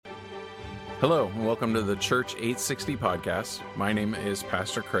Hello, and welcome to the Church 860 podcast. My name is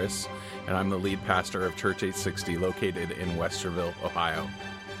Pastor Chris, and I'm the lead pastor of Church 860 located in Westerville, Ohio.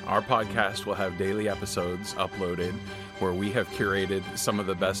 Our podcast will have daily episodes uploaded where we have curated some of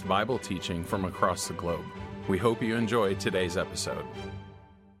the best Bible teaching from across the globe. We hope you enjoy today's episode.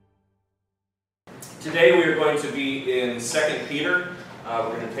 Today we are going to be in 2 Peter.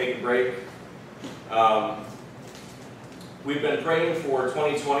 We're going to take a break. We've been praying for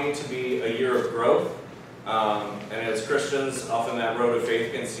 2020 to be a year of growth. And as Christians, often that road of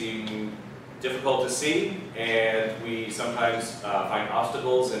faith can seem difficult to see, and we sometimes find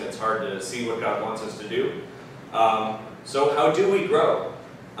obstacles, and it's hard to see what God wants us to do. So how do we grow?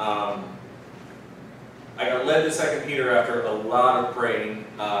 I got led to 2 Peter after a lot of praying,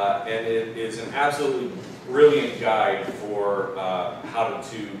 and it is an absolutely brilliant guide for how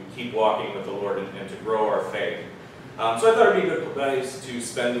to keep walking with the Lord and to grow our faith. So I thought it would be a good place to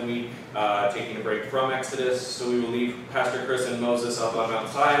spend the week taking a break from Exodus. So we will leave Pastor Chris and Moses up on Mount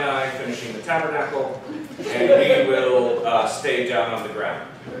Sinai, finishing the tabernacle, and we will stay down on the ground.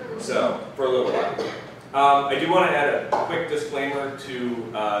 So, for a little while. I do want to add a quick disclaimer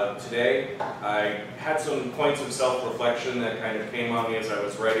to today. I had some points of self-reflection that kind of came on me as I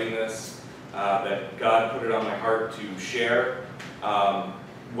was writing this, that God put it on my heart to share.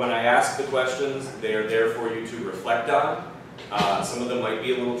 When I ask the questions, they are there for you to reflect on. Some of them might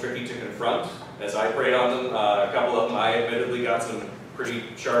be a little tricky to confront. As I prayed on them, a couple of them I admittedly got some pretty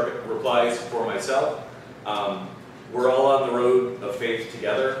sharp replies for myself. We're all on the road of faith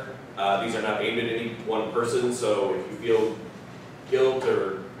together. These are not aimed at any one person, so if you feel guilt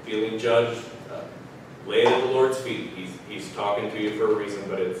or feeling judged, lay it at the Lord's feet. He's talking to you for a reason,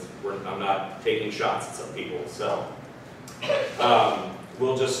 but I'm not taking shots at some people. So.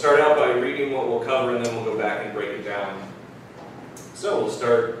 We'll just start out by reading what we'll cover, and then we'll go back and break it down. So we'll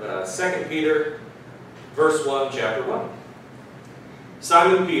start 2 Peter, verse 1, chapter 1.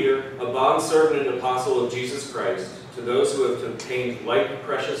 Simon Peter, a bondservant and apostle of Jesus Christ, to those who have obtained like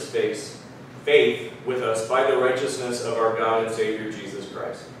precious faith with us by the righteousness of our God and Savior Jesus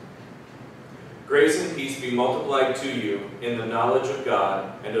Christ. Grace and peace be multiplied to you in the knowledge of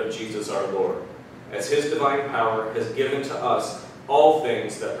God and of Jesus our Lord, as His divine power has given to us all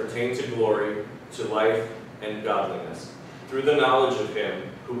things that pertain to glory, to life, and godliness, through the knowledge of Him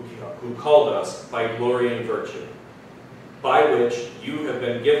who called us by glory and virtue, by which you have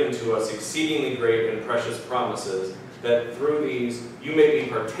been given to us exceedingly great and precious promises, that through these you may be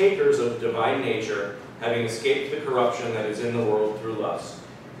partakers of divine nature, having escaped the corruption that is in the world through lust.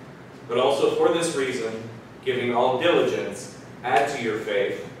 But also for this reason, giving all diligence, add to your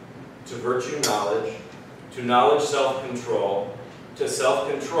faith, to virtue knowledge, to knowledge self-control, to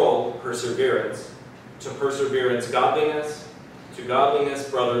self-control perseverance, to perseverance godliness, to godliness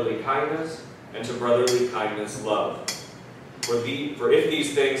brotherly kindness, and to brotherly kindness love. For if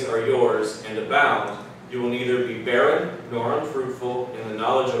these things are yours and abound, you will neither be barren nor unfruitful in the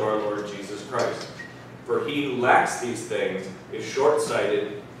knowledge of our Lord Jesus Christ. For he who lacks these things is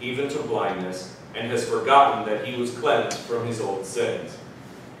short-sighted, even to blindness, and has forgotten that he was cleansed from his old sins.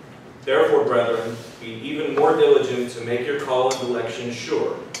 Therefore, brethren, be even more diligent to make your call and election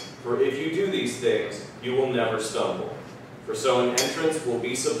sure. For if you do these things, you will never stumble. For so an entrance will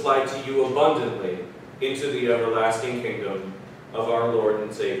be supplied to you abundantly into the everlasting kingdom of our Lord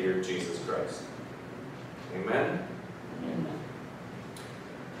and Savior, Jesus Christ. Amen? Amen.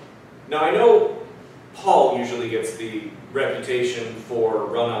 Now, I know Paul usually gets the reputation for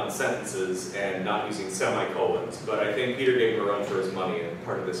run-on sentences and not using semicolons, but I think Peter gave him a run for his money in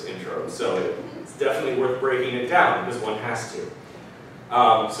part of this intro, so it's definitely worth breaking it down because one has to.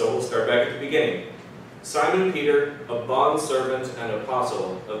 So we'll start back at the beginning. Simon Peter, a bondservant and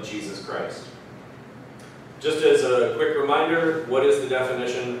apostle of Jesus Christ. Just as a quick reminder, what is the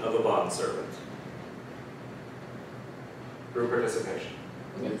definition of a bondservant? Group participation.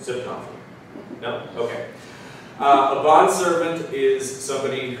 Sip coffee. No? Okay. A bondservant is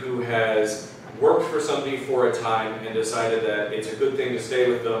somebody who has worked for somebody for a time and decided that it's a good thing to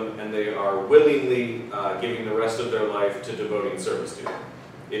stay with them, and they are willingly giving the rest of their life to devoting service to them.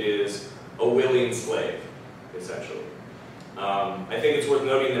 It is a willing slave, essentially. I think it's worth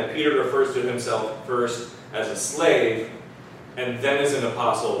noting that Peter refers to himself first as a slave and then as an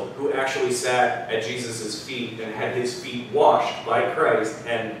apostle who actually sat at Jesus' feet and had his feet washed by Christ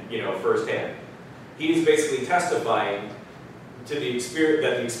and, firsthand. He's basically testifying to the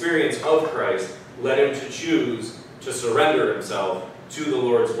experience of Christ led him to choose to surrender himself to the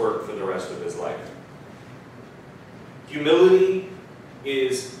Lord's work for the rest of his life. Humility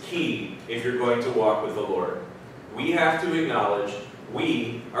is key if you're going to walk with the Lord. We have to acknowledge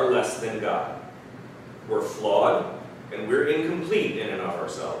we are less than God. We're flawed, and we're incomplete in and of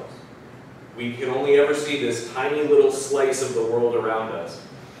ourselves. We can only ever see this tiny little slice of the world around us.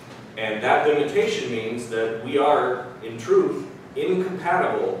 And that limitation means that we are, in truth,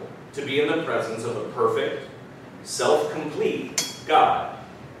 incompatible to be in the presence of a perfect, self-complete God.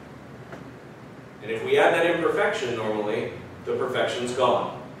 And if we add that imperfection normally, the perfection's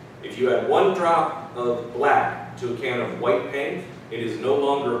gone. If you add one drop of black to a can of white paint, it is no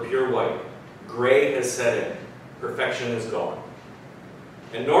longer pure white. Gray has set in. Perfection is gone.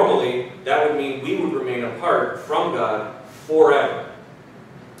 And normally, that would mean we would remain apart from God forever.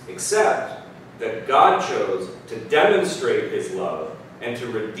 Except that God chose to demonstrate His love and to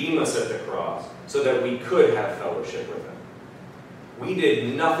redeem us at the cross so that we could have fellowship with Him. We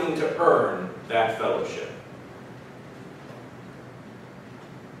did nothing to earn that fellowship.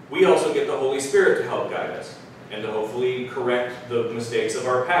 We also get the Holy Spirit to help guide us and to hopefully correct the mistakes of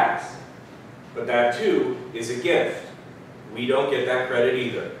our past. But that too is a gift. We don't get that credit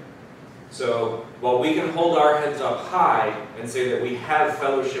either. So while we can hold our heads up high and say that we have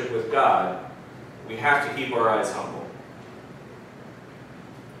fellowship with God, we have to keep our eyes humble.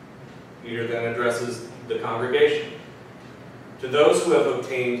 Peter then addresses the congregation. To those who have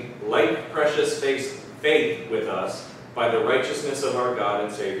obtained like precious faith with us by the righteousness of our God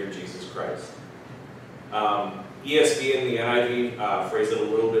and Savior Jesus Christ. ESV and the NIV phrase it a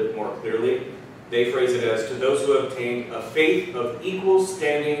little bit more clearly. They phrase it as, to those who have obtained a faith of equal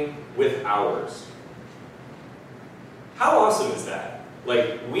standing with ours. How awesome is that?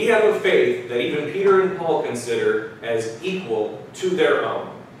 Like, we have a faith that even Peter and Paul consider as equal to their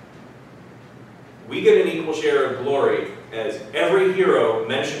own. We get an equal share of glory as every hero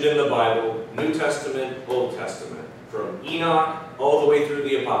mentioned in the Bible, New Testament, Old Testament, from Enoch all the way through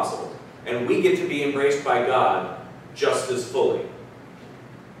the apostles. And we get to be embraced by God just as fully.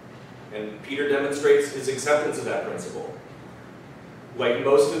 And Peter demonstrates his acceptance of that principle. Like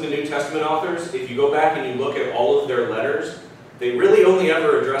most of the New Testament authors, if you go back and you look at all of their letters, they really only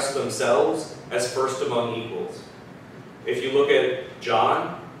ever address themselves as first among equals. If you look at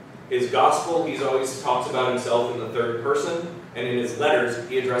John, his gospel, he always talks about himself in the third person, and in his letters,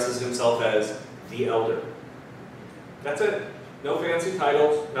 he addresses himself as the elder. That's it. No fancy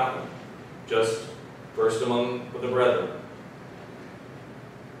titles, nothing. Just first among the brethren.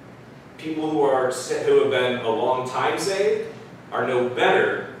 People who have been a long time saved are no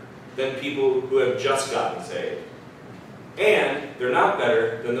better than people who have just gotten saved. And they're not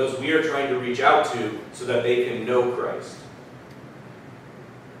better than those we are trying to reach out to so that they can know Christ.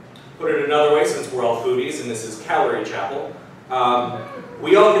 Put it another way, since we're all foodies and this is Calorie Chapel,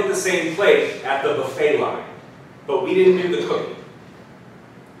 we all get the same plate at the buffet line, but we didn't do the cooking.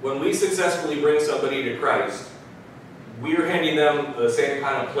 When we successfully bring somebody to Christ, we're handing them the same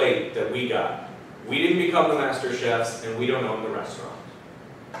kind of plate that we got. We didn't become the master chefs, and we don't own the restaurant.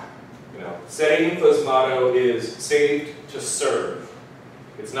 You know, Serenifa's motto is saved to serve.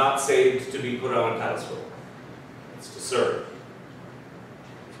 It's not saved to be put on a pedestal. It's to serve.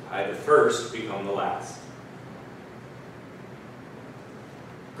 I, the first, become the last.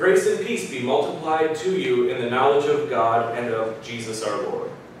 Grace and peace be multiplied to you in the knowledge of God and of Jesus our Lord.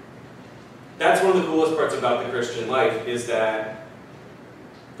 That's one of the coolest parts about the Christian life, is that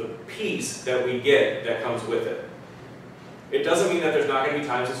the peace that we get that comes with it. It doesn't mean that there's not going to be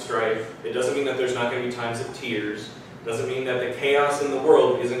times of strife. It doesn't mean that there's not going to be times of tears. It doesn't mean that the chaos in the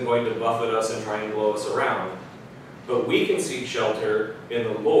world isn't going to buffet us and try and blow us around. But we can seek shelter in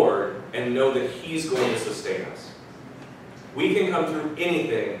the Lord and know that He's going to sustain us. We can come through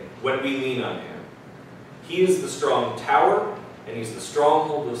anything when we lean on Him. He is the strong tower, and He's the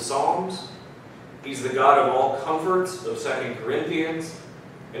stronghold of Psalms. He's the God of all comforts of 2 Corinthians,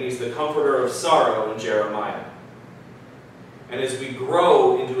 and He's the comforter of sorrow in Jeremiah. And as we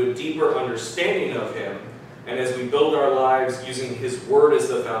grow into a deeper understanding of Him, and as we build our lives using His Word as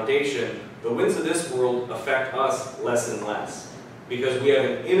the foundation, the winds of this world affect us less and less, because we have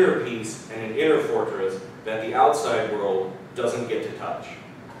an inner peace and an inner fortress that the outside world doesn't get to touch.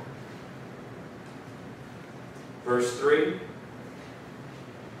 Verse 3.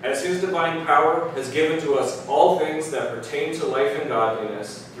 As His divine power has given to us all things that pertain to life and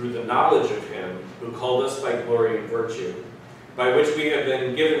godliness through the knowledge of Him who called us by glory and virtue, by which we have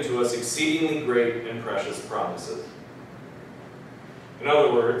been given to us exceedingly great and precious promises. In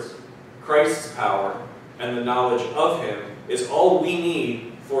other words, Christ's power and the knowledge of Him is all we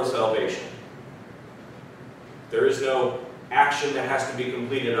need for salvation. There is no action that has to be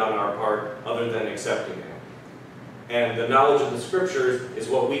completed on our part other than accepting Him. And the knowledge of the Scriptures is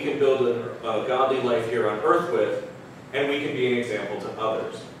what we can build a godly life here on earth with, and we can be an example to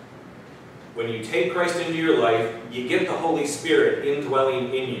others. When you take Christ into your life, you get the Holy Spirit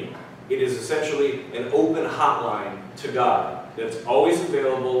indwelling in you. It is essentially an open hotline to God that's always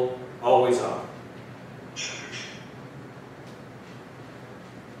available, always on.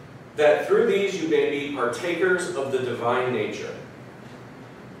 That through these you may be partakers of the divine nature,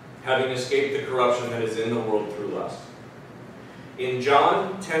 having escaped the corruption that is in the world through lust. In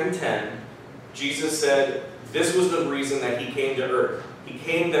John 10:10, Jesus said this was the reason that he came to earth. He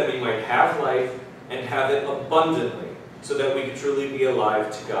came that we might have life and have it abundantly, so that we could truly be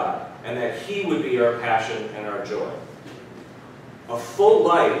alive to God, and that he would be our passion and our joy. A full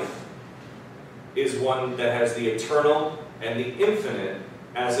life is one that has the eternal and the infinite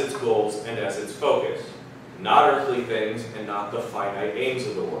as its goals and as its focus, not earthly things and not the finite aims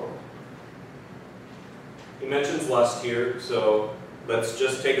of the world. He mentions lust here, so let's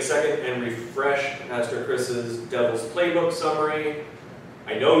just take a second and refresh Pastor Chris's Devil's Playbook summary.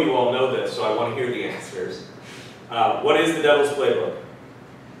 I know you all know this, so I want to hear the answers. What is the Devil's Playbook?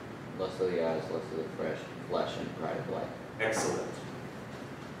 Lust of the eyes, lust of the flesh, and pride of life. Excellent.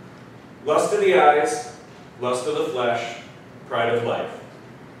 Lust of the eyes, lust of the flesh, pride of life.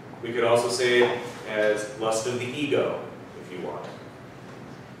 We could also say it as lust of the ego, if you want.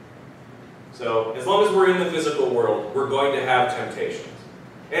 So, as long as we're in the physical world, we're going to have temptations.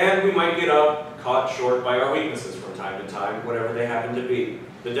 And we might get caught short by our weaknesses from time to time, whatever they happen to be.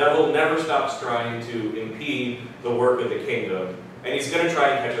 The devil never stops trying to impede the work of the kingdom, and he's going to try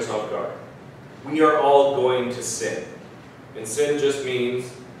and catch us off guard. We are all going to sin. And sin just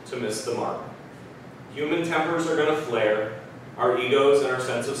means to miss the mark. Human tempers are going to flare. Our egos and our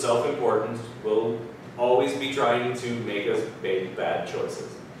sense of self-importance will always be trying to make us make bad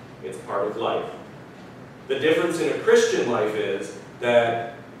choices. It's part of life. The difference in a Christian life is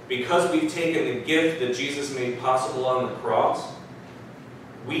that because we've taken the gift that Jesus made possible on the cross,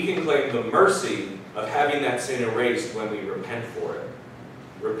 we can claim the mercy of having that sin erased when we repent for it.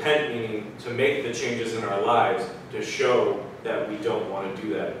 Repent meaning to make the changes in our lives to show that we don't want to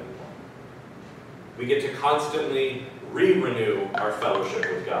do that anymore. We get to constantly re-renew our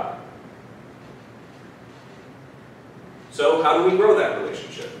fellowship with God. So how do we grow that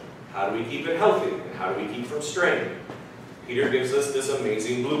relationship? How do we keep it healthy? And how do we keep from straying? Peter gives us this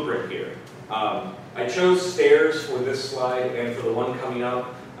amazing blueprint here. I chose stairs for this slide and for the one coming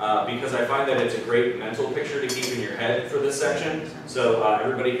up because I find that it's a great mental picture to keep in your head for this section, so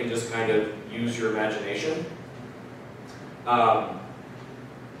everybody can just kind of use your imagination.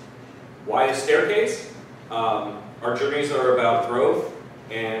 Why a staircase? Our journeys are about growth,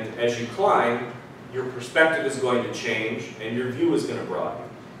 and as you climb, your perspective is going to change and your view is going to broaden.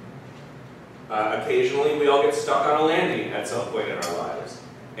 Occasionally, we all get stuck on a landing at some point in our lives.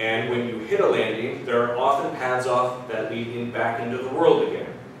 And when you hit a landing, there are often paths off that lead back into the world again.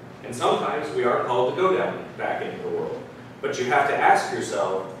 And sometimes we are called to go down back into the world. But you have to ask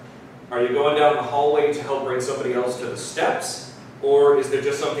yourself, are you going down the hallway to help bring somebody else to the steps? Or is there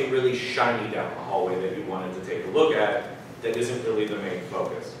just something really shiny down the hallway that you wanted to take a look at that isn't really the main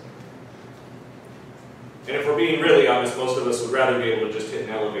focus? And if we're being really honest, most of us would rather be able to just hit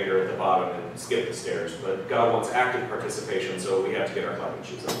an elevator at the bottom and skip the stairs, but God wants active participation, so we have to get our climbing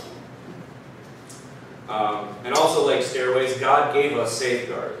shoes on. And also, like stairways, God gave us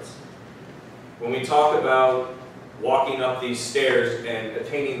safeguards. When we talk about walking up these stairs and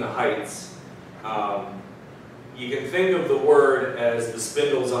attaining the heights, you can think of the word as the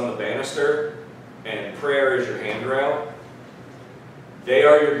spindles on the banister, and prayer is your handrail. They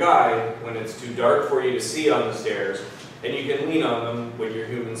are your guide when it's too dark for you to see on the stairs, and you can lean on them when your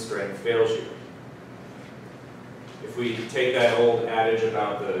human strength fails you. If we take that old adage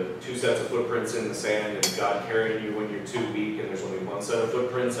about the 2 sets of footprints in the sand and God carrying you when you're too weak and there's only 1 set of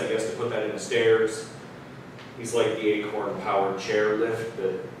footprints, I guess to put that in the stairs, he's like the acorn-powered chair lift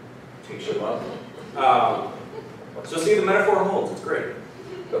that takes you up. So see, the metaphor holds. It's great.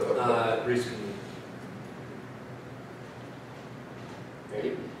 Reese, can you?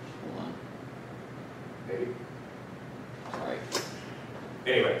 Maybe. Hold on. Maybe. Sorry.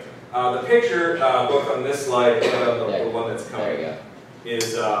 Anyway, the picture, both on this slide and on the one that's coming,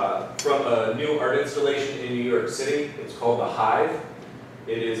 is from a new art installation in New York City. It's called The Hive.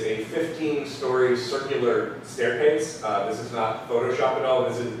 It is a 15-story circular staircase. This is not Photoshop at all.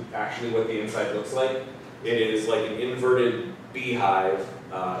 This is actually what the inside looks like. It is like an inverted beehive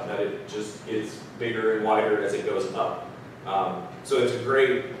that it just gets bigger and wider as it goes up. So it's a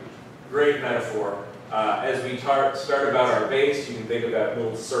great metaphor. As we start about our base, you can think of that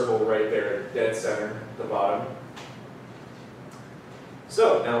little circle right there, dead center at the bottom.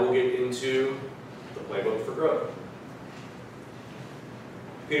 So now we'll get into the playbook for growth.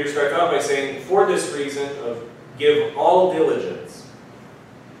 Peter starts out by saying, for this reason of give all diligence.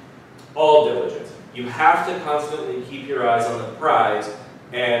 All diligence. You have to constantly keep your eyes on the prize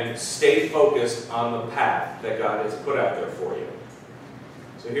and stay focused on the path that God has put out there for you.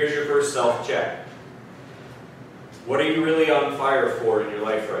 So here's your first self-check. What are you really on fire for in your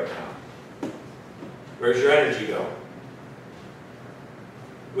life right now? Where's your energy going?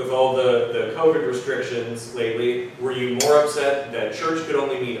 With all the COVID restrictions lately, were you more upset that church could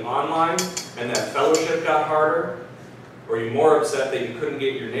only meet online and that fellowship got harder? Or are you more upset that you couldn't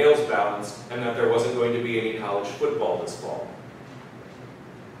get your nails balanced and that there wasn't going to be any college football this fall?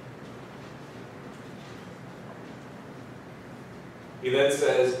 He then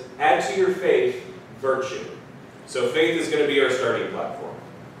says, add to your faith virtue. So faith is going to be our starting platform.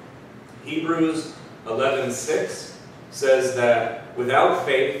 Hebrews 11:6 says that without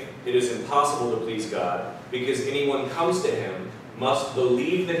faith it is impossible to please God, because anyone comes to him must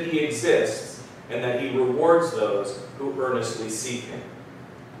believe that he exists and that he rewards those who earnestly seek him.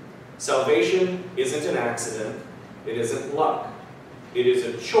 Salvation isn't an accident. It isn't luck. It is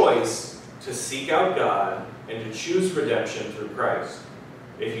a choice to seek out God and to choose redemption through Christ.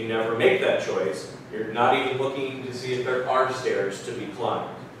 If you never make that choice, you're not even looking to see if there are stairs to be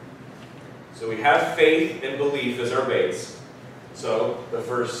climbed. So we have faith and belief as our base. So the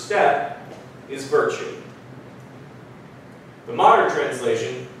first step is virtue. The modern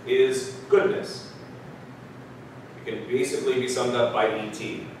translation is goodness. It can basically be summed up by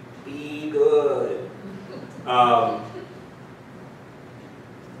E.T. Be good.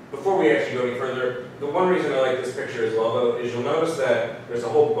 Before we actually go any further, the one reason I like this picture as well, though, is you'll notice that there's a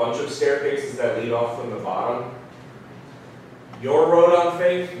whole bunch of staircases that lead off from the bottom. Your road on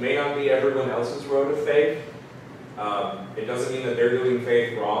faith may not be everyone else's road of faith. It doesn't mean that they're doing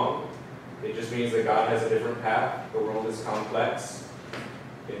faith wrong. It just means that God has a different path. The world is complex.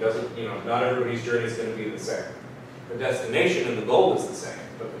 It doesn't, not everybody's journey is going to be the same. The destination and the goal is the same,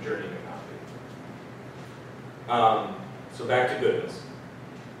 but the journey may not be. So back to goodness.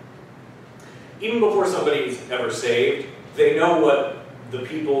 Even before somebody's ever saved, they know what the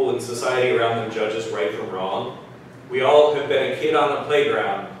people in society around them judge as right from wrong. We all have been a kid on the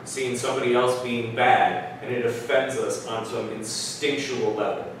playground seeing somebody else being bad, and it offends us on some instinctual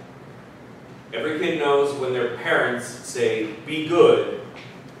level. Every kid knows when their parents say, be good,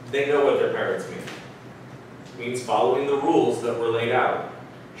 they know what their parents mean. It means following the rules that were laid out.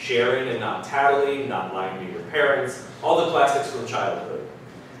 Sharing and not tattling, not lying to your parents, all the classics from childhood.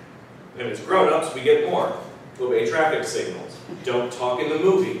 And as grown-ups, we get more. Obey traffic signals. Don't talk in the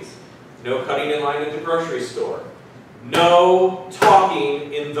movies. No cutting in line at the grocery store. No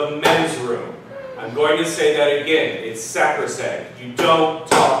talking in the men's room. I'm going to say that again. It's sacrosanct. You don't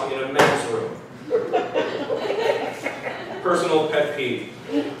talk in a men's room. Personal pet peeve.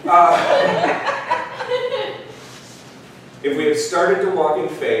 If we have started to walk in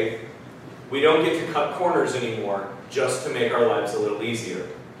faith, we don't get to cut corners anymore just to make our lives a little easier.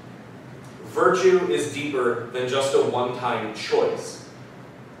 Virtue is deeper than just a one-time choice.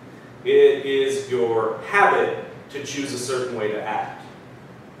 It is your habit to choose a certain way to act.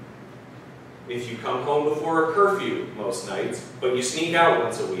 If you come home before a curfew most nights, but you sneak out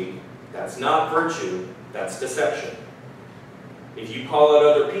once a week, that's not virtue, that's deception. If you call out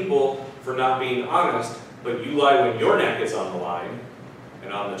other people for not being honest, but you lie when your neck is on the line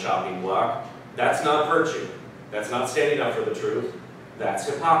and on the chopping block, that's not virtue. That's not standing up for the truth. That's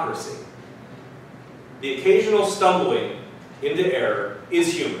hypocrisy. The occasional stumbling into error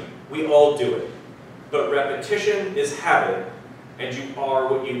is human. We all do it. But repetition is habit, and you are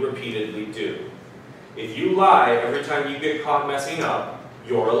what you repeatedly do. If you lie every time you get caught messing up,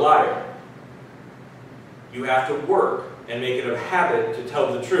 you're a liar. You have to work and make it a habit to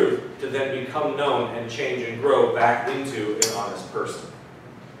tell the truth, to then become known and change and grow back into an honest person.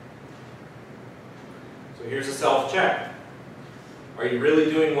 So here's a self-check. Are you really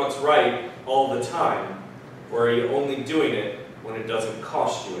doing what's right all the time, or are you only doing it when it doesn't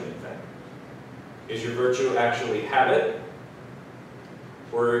cost you anything? Is your virtue actually habit,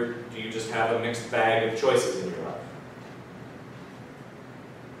 or do you just have a mixed bag of choices in your life?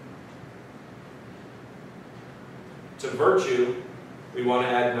 To virtue, we want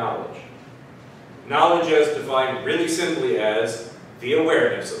to add knowledge. Knowledge as defined really simply as the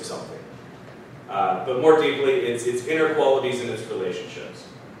awareness of something. But more deeply, it's its inner qualities and its relationships.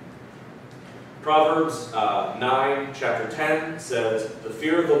 Proverbs 9, chapter 10 says, "The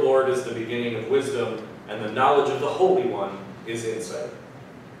fear of the Lord is the beginning of wisdom, and the knowledge of the Holy One is insight."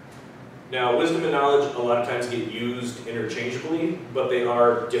 Now, wisdom and knowledge a lot of times get used interchangeably, but they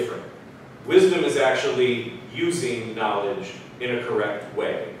are different. Wisdom is actually using knowledge in a correct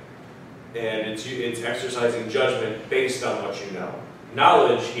way. And it's exercising judgment based on what you know.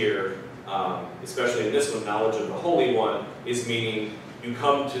 Knowledge here, especially in this one, knowledge of the Holy One, is meaning you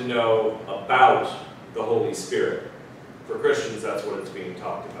come to know about the Holy Spirit. For Christians, that's what it's being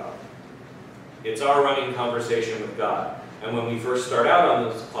talked about. It's our running conversation with God. And when we first start out on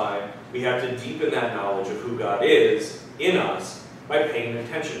this climb, we have to deepen that knowledge of who God is in us by paying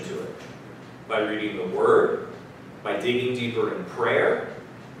attention to it, by reading the Word, by digging deeper in prayer,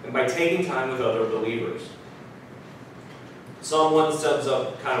 and by taking time with other believers. Psalm 1 sums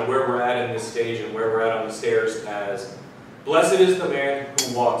up kind of where we're at in this stage and where we're at on the stairs as, "Blessed is the man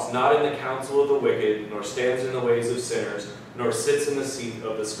who walks not in the counsel of the wicked, nor stands in the ways of sinners, nor sits in the seat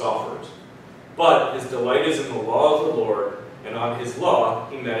of the scoffers. But his delight is in the law of the Lord, and on his law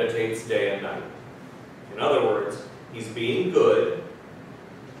he meditates day and night." In other words, he's being good,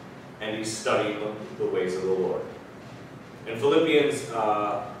 and he's studying the ways of the Lord. And Philippians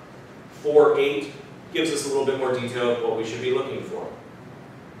 4:8 gives us a little bit more detail of what we should be looking for.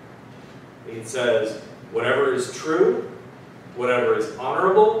 It says, "Whatever is true, whatever is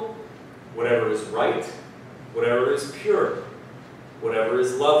honorable, whatever is right, whatever is pure, whatever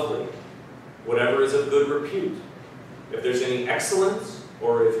is lovely, whatever is of good repute. If there's any excellence,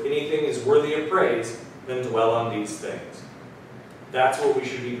 or if anything is worthy of praise, then dwell on these things." That's what we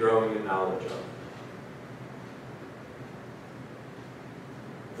should be growing in knowledge of.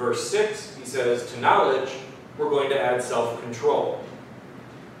 Verse 6, he says, to knowledge, we're going to add self-control.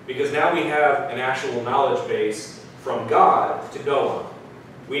 Because now we have an actual knowledge base from God to go on.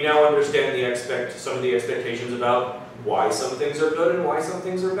 We now understand some of the expectations about why some things are good and why some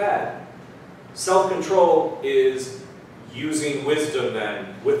things are bad. Self-control is using wisdom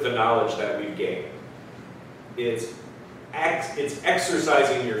then with the knowledge that we've gained. It's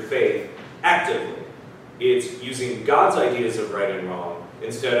exercising your faith actively. It's using God's ideas of right and wrong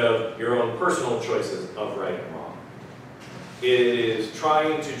instead of your own personal choices of right and wrong. It is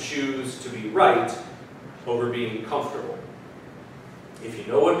trying to choose to be right over being comfortable. If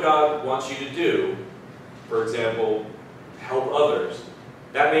you know what God wants you to do, for example, help others,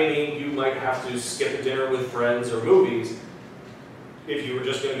 that may mean you might have to skip a dinner with friends or movies if you were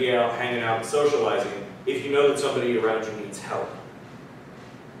just going to be out hanging out and socializing, if you know that somebody around you needs help.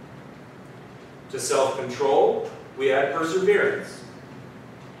 To self-control, we add perseverance.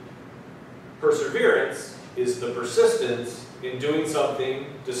 Perseverance is the persistence in doing something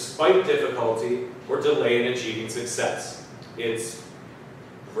despite difficulty or delay in achieving success. It's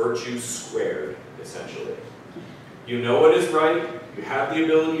virtue squared, essentially. You know what is right, you have the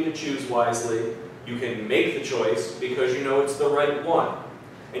ability to choose wisely, you can make the choice because you know it's the right one.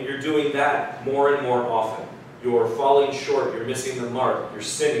 And you're doing that more and more often. You're falling short, you're missing the mark, you're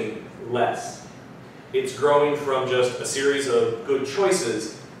sinning less. It's growing from just a series of good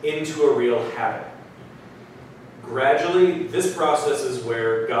choices into a real habit. Gradually, this process is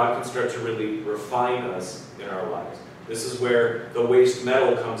where God can start to really refine us in our lives. This is where the waste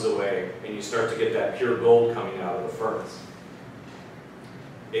metal comes away and you start to get that pure gold coming out of the furnace.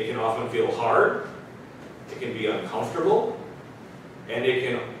 It can often feel hard, it can be uncomfortable, and it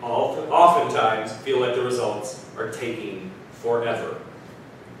can oftentimes feel like the results are taking forever.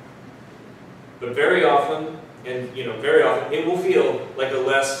 But very often, it will feel like a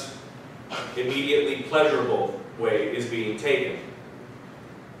less immediately pleasurable way is being taken.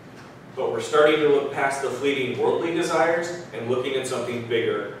 But we're starting to look past the fleeting worldly desires and looking at something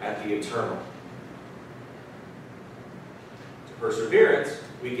bigger, at the eternal. To perseverance,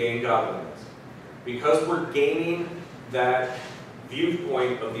 we gain godliness. Because we're gaining that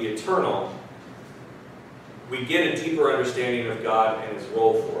viewpoint of the eternal, we get a deeper understanding of God and His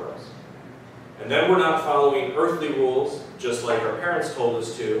role for us. And then we're not following earthly rules, just like our parents told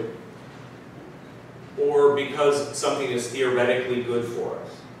us to, or because something is theoretically good for us.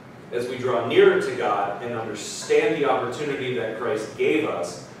 As we draw nearer to God and understand the opportunity that Christ gave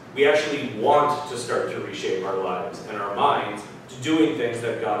us, we actually want to start to reshape our lives and our minds to doing things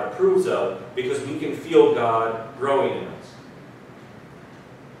that God approves of, because we can feel God growing in us.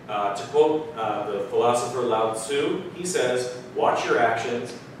 To quote the philosopher Lao Tzu, he says, "Watch your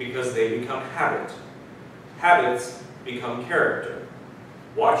actions because they become habit. Habits become character.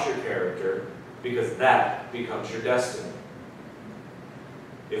 Watch your character because that becomes your destiny."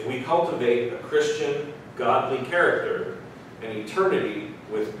 If we cultivate a Christian, godly character, an eternity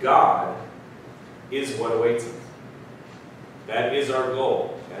with God is what awaits us. That is our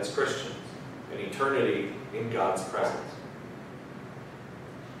goal as Christians, an eternity in God's presence.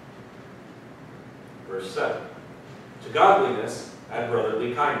 Verse 7. To godliness, add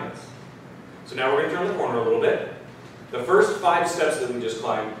brotherly kindness. So now we're going to turn the corner a little bit. The first 5 steps that we just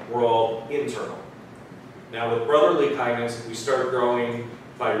climbed were all internal. Now with brotherly kindness, we start growing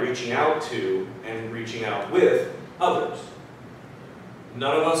by reaching out to and reaching out with others.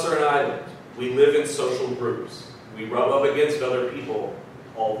 None of us are an island. We live in social groups. We rub up against other people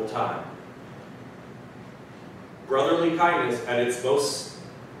all the time. Brotherly kindness, at its most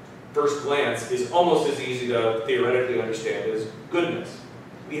first glance, is almost as easy to theoretically understand as goodness.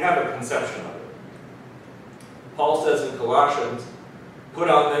 We have a conception of it. Paul says in Colossians, "Put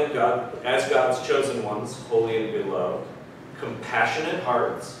on then God, as God's chosen ones, holy and beloved, compassionate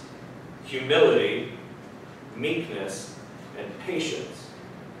hearts, humility, meekness, and patience."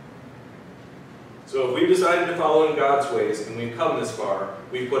 So if we've decided to follow in God's ways and we've come this far,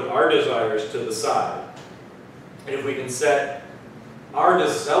 we've put our desires to the side. And if we can set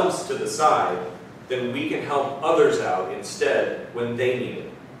ourselves to the side, then we can help others out instead when they need it.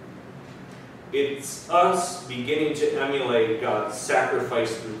 It's us beginning to emulate God's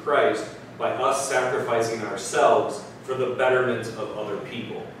sacrifice through Christ by us sacrificing ourselves for the betterment of other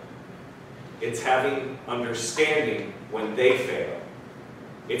people. It's having understanding when they fail.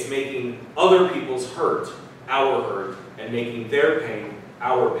 It's making other people's hurt our hurt and making their pain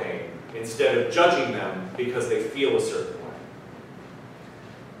our pain instead of judging them because they feel a certain way.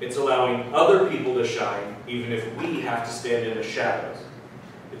 It's allowing other people to shine even if we have to stand in the shadows.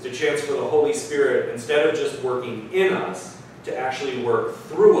 It's a chance for the Holy Spirit, instead of just working in us, to actually work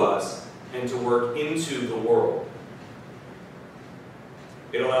through us and to work into the world.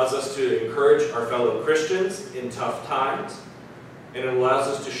 It allows us to encourage our fellow Christians in tough times, and it allows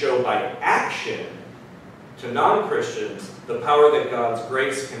us to show by action to non-Christians the power that God's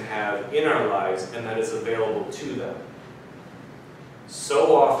grace can have in our lives and that is available to them.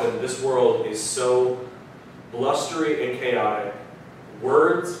 So often this world is so blustery and chaotic.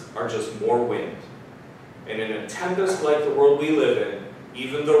 Words are just more wind. And in a tempest like the world we live in,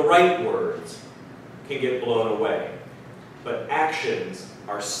 even the right words can get blown away. But actions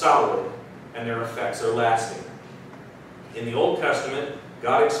are solid and their effects are lasting. In the Old Testament,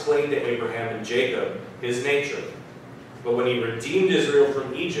 God explained to Abraham and Jacob his nature. But when he redeemed Israel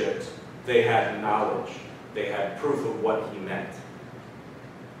from Egypt, they had knowledge. They had proof of what he meant.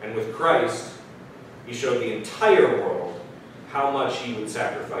 And with Christ, he showed the entire world how much he would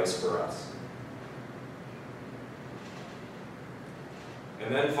sacrifice for us.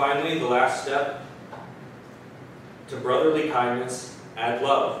 And then finally, the last step, to brotherly kindness, add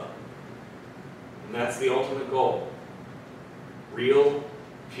love. And that's the ultimate goal. Real,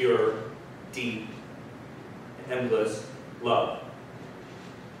 pure, deep, endless love.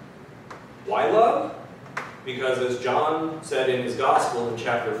 Why love? Because as John said in his gospel in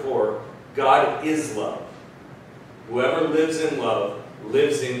chapter 4, God is love. Whoever lives in love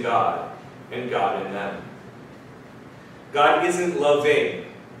lives in God, and God in them. God isn't loving.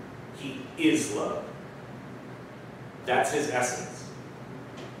 He is love. That's his essence.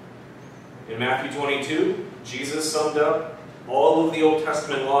 In Matthew 22, Jesus summed up all of the Old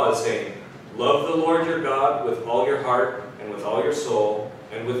Testament law as saying, "Love the Lord your God with all your heart, and with all your soul,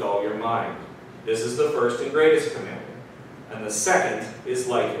 and with all your mind. This is the first and greatest commandment. And the second is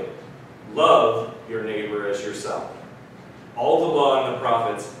like it. Love your neighbor as yourself." All the law and the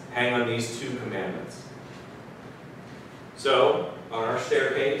prophets hang on these 2 commandments. So, on our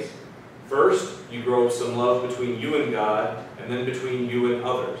staircase, first you grow some love between you and God, and then between you and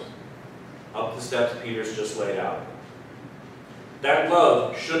others. Up the steps Peter's just laid out. That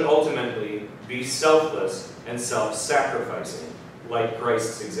love should ultimately be selfless and self-sacrificing, like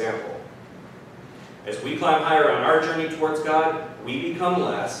Christ's example. As we climb higher on our journey towards God, we become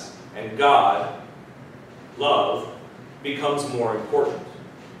less, and God, love, becomes more important.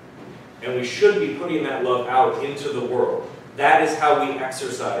 And we should be putting that love out into the world. That is how we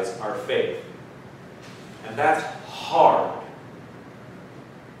exercise our faith. And that's hard.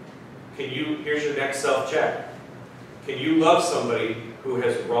 Here's your next self-check. Can you love somebody who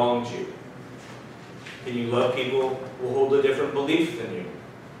has wronged you? Can you love people who hold a different belief than you?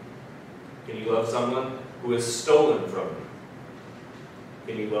 Can you love someone who has stolen from you?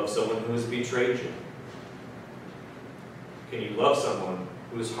 Can you love someone who has betrayed you? Can you love someone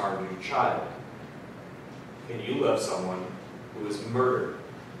who has harmed your child? Can you love someone who has murdered?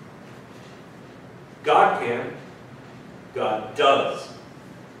 God can. God does.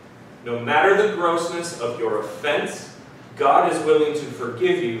 No matter the grossness of your offense, God is willing to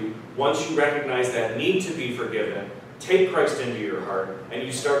forgive you once you recognize that need to be forgiven, take Christ into your heart, and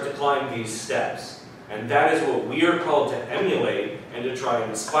you start to climb these steps. And that is what we are called to emulate and to try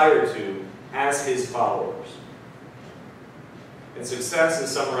and aspire to as his followers. And success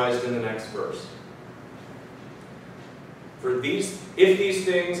is summarized in the next verse. If these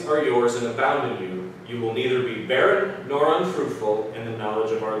things are yours and abound in you, you will neither be barren nor unfruitful in the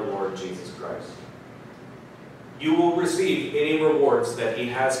knowledge of our Lord Jesus Christ. You will receive any rewards that he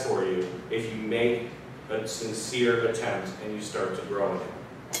has for you if you make a sincere attempt and you start to grow in him.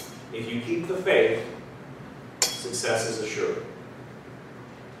 If you keep the faith, success is assured.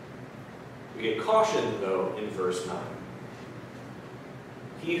 We get cautioned, though, in verse 9.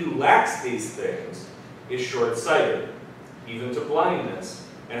 He who lacks these things is short-sighted, even to blindness,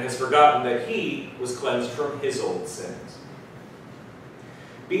 and has forgotten that he was cleansed from his old sins.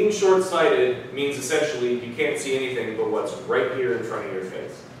 Being short-sighted means essentially you can't see anything but what's right here in front of your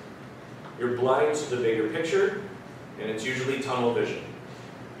face. You're blind to the bigger picture, and it's usually tunnel vision.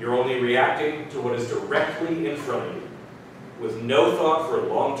 You're only reacting to what is directly in front of you, with no thought for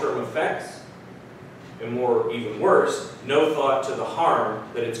long-term effects, and even worse, no thought to the harm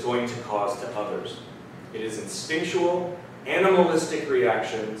that it's going to cause to others. It is instinctual, animalistic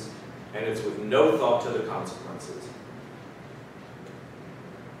reactions, and it's with no thought to the consequences.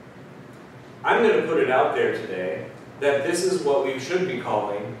 I'm going to put it out there today that this is what we should be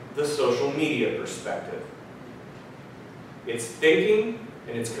calling the social media perspective. It's thinking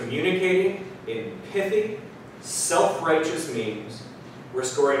and it's communicating in pithy, self-righteous memes where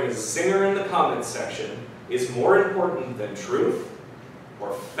scoring a zinger in the comments section is more important than truth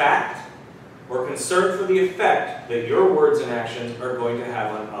or fact or concern for the effect that your words and actions are going to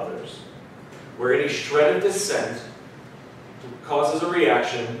have on others, where any shred of dissent causes a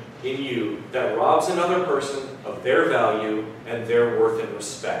reaction in you that robs another person of their value and their worth and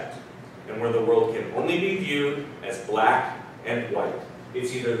respect, and where the world can only be viewed as black and white.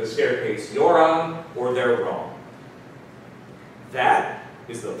 It's either the staircase you're on or they're wrong. That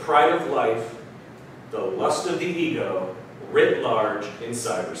is the pride of life, the lust of the ego, writ large in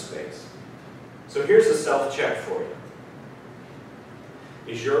cyberspace. So here's a self-check for you.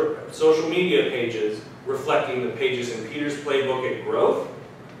 Is your social media pages reflecting the pages in Peter's playbook at growth?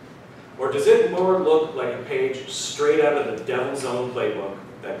 Or does it more look like a page straight out of the devil's own playbook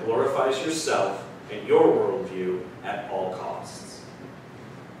that glorifies yourself and your worldview at all costs?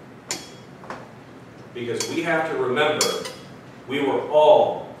 Because we have to remember we were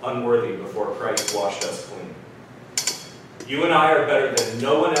all unworthy before Christ washed us clean. You and I are better than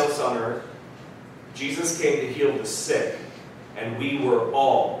no one else on earth. Jesus came to heal the sick, and we were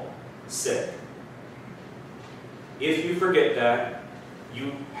all sick. If you forget that,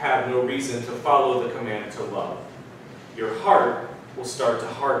 you have no reason to follow the command to love. Your heart will start to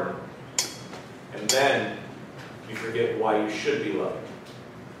harden, and then you forget why you should be loving.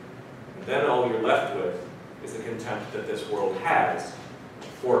 And then all you're left with is the contempt that this world has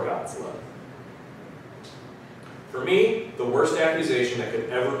for God's love. For me, the worst accusation that could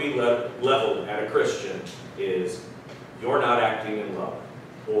ever be leveled at a Christian is, "You're not acting in love,"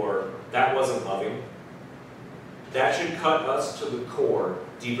 or "That wasn't loving." That should cut us to the core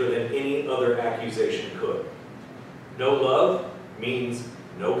deeper than any other accusation could. No love means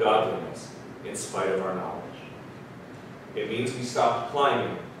no godliness, in spite of our knowledge. It means we stopped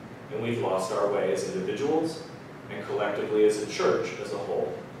climbing, and we've lost our way as individuals, and collectively as a church as a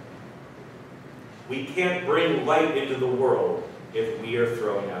whole. We can't bring light into the world if we are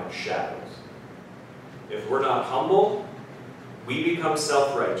throwing out shadows. If we're not humble, we become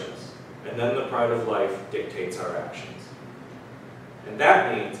self-righteous, and then the pride of life dictates our actions. And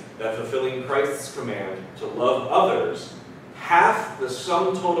that means that fulfilling Christ's command to love others, half the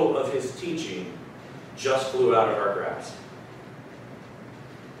sum total of his teaching, just flew out of our grasp.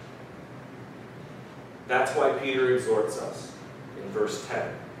 That's why Peter exhorts us in verse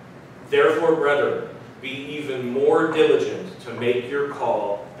 10. "Therefore, brethren, be even more diligent to make your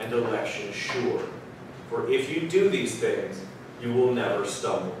call and election sure. For if you do these things, you will never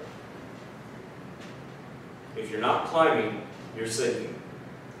stumble." If you're not climbing, you're sinking.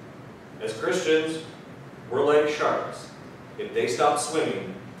 As Christians, we're like sharks. If they stop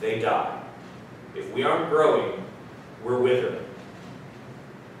swimming, they die. If we aren't growing, we're withering.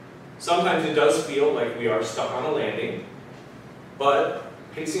 Sometimes it does feel like we are stuck on a landing, but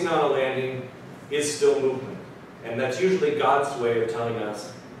pacing on a landing is still movement. And that's usually God's way of telling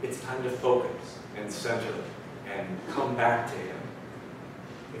us it's time to focus and center and come back to Him.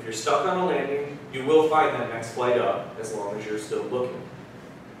 If you're stuck on a landing, you will find that next flight up as long as you're still looking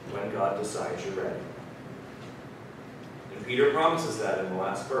when God decides you're ready. And Peter promises that in the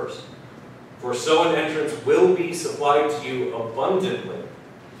last verse. "For so an entrance will be supplied to you abundantly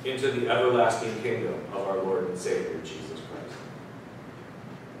into the everlasting kingdom of our Lord and Savior, Jesus Christ."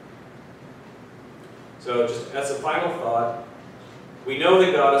 So just as a final thought, we know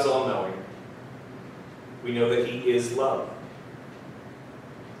that God is all-knowing. We know that He is love.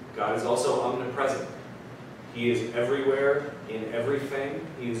 God is also omnipresent. He is everywhere, in everything.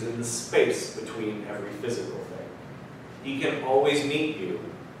 He is in the space between every physical thing. He can always meet you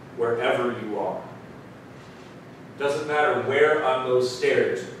wherever you are. Doesn't matter where on those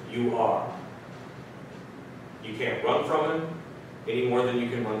stairs you are. You can't run from him any more than you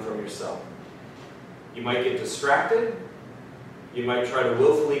can run from yourself. You might get distracted. You might try to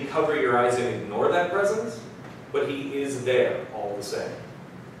willfully cover your eyes and ignore that presence, but he is there all the same.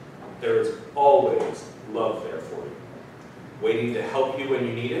 There is always love there for you, waiting to help you when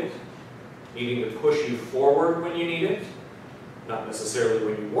you need it, needing to push you forward when you need it, not necessarily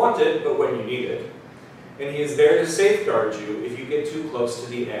when you want it, but when you need it. And he is there to safeguard you if you get too close to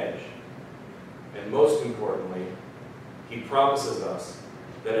the edge. And most importantly, he promises us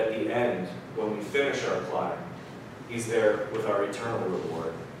that at the end, when we finish our climb, he's there with our eternal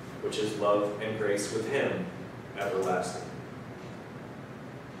reward, which is love and grace with him, everlasting.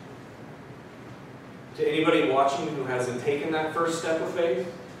 To anybody watching who hasn't taken that first step of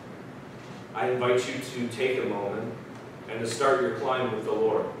faith, I invite you to take a moment and to start your climb with the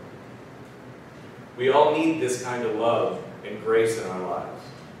Lord. We all need this kind of love and grace in our lives.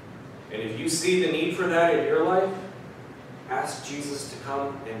 And if you see the need for that in your life, ask Jesus to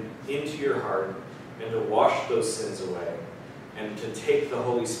come into your heart and to wash those sins away and to take the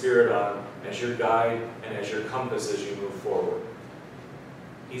Holy Spirit on as your guide and as your compass as you move forward.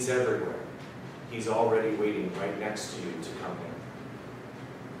 He's everywhere. He's already waiting right next to you to come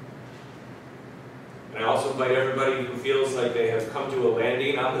in. And I also invite everybody who feels like they have come to a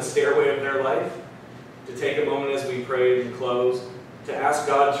landing on the stairway of their life to take a moment as we pray and close to ask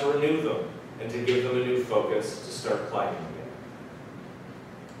God to renew them and to give them a new focus to start climbing again.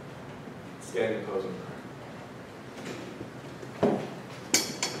 Stand and close in prayer.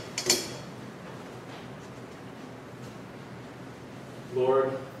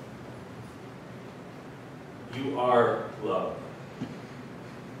 Lord, you are love.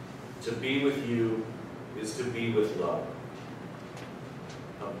 To be with you is to be with love.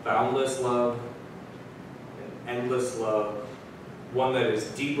 A boundless love, an endless love, one that is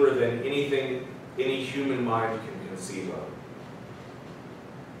deeper than anything any human mind can conceive of.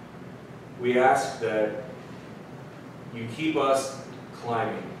 We ask that you keep us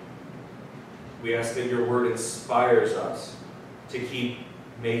climbing. We ask that your word inspires us to keep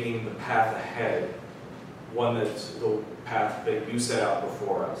making the path ahead one that's the path that you set out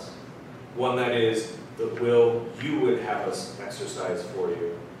before us, one that is the will you would have us exercise for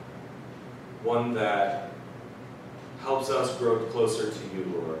you, one that helps us grow closer to you,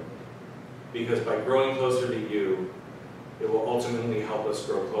 Lord. Because by growing closer to you, it will ultimately help us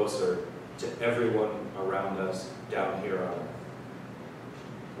grow closer to everyone around us down here on earth.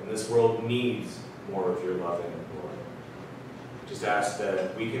 And this world needs more of your love in it, Lord. Just ask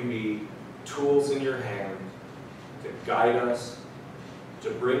that we can be tools in your hand to guide us,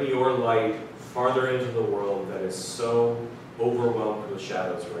 to bring your light farther into the world that is so overwhelmed with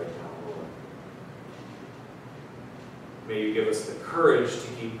shadows right now, Lord. May you give us the courage to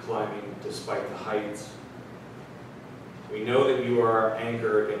keep climbing despite the heights. We know that you are our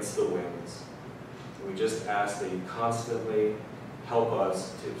anchor against the winds. And we just ask that you constantly help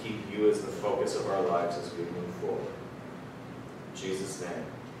us to keep you as the focus of our lives as we move forward. In Jesus' name.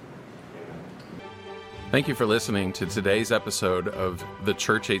 Thank you for listening to today's episode of the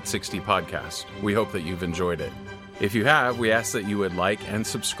Church 860 podcast. We hope that you've enjoyed it. If you have, we ask that you would like and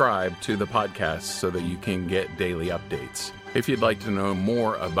subscribe to the podcast so that you can get daily updates. If you'd like to know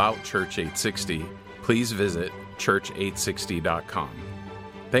more about Church 860, please visit church860.com.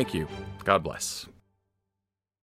 Thank you. God bless.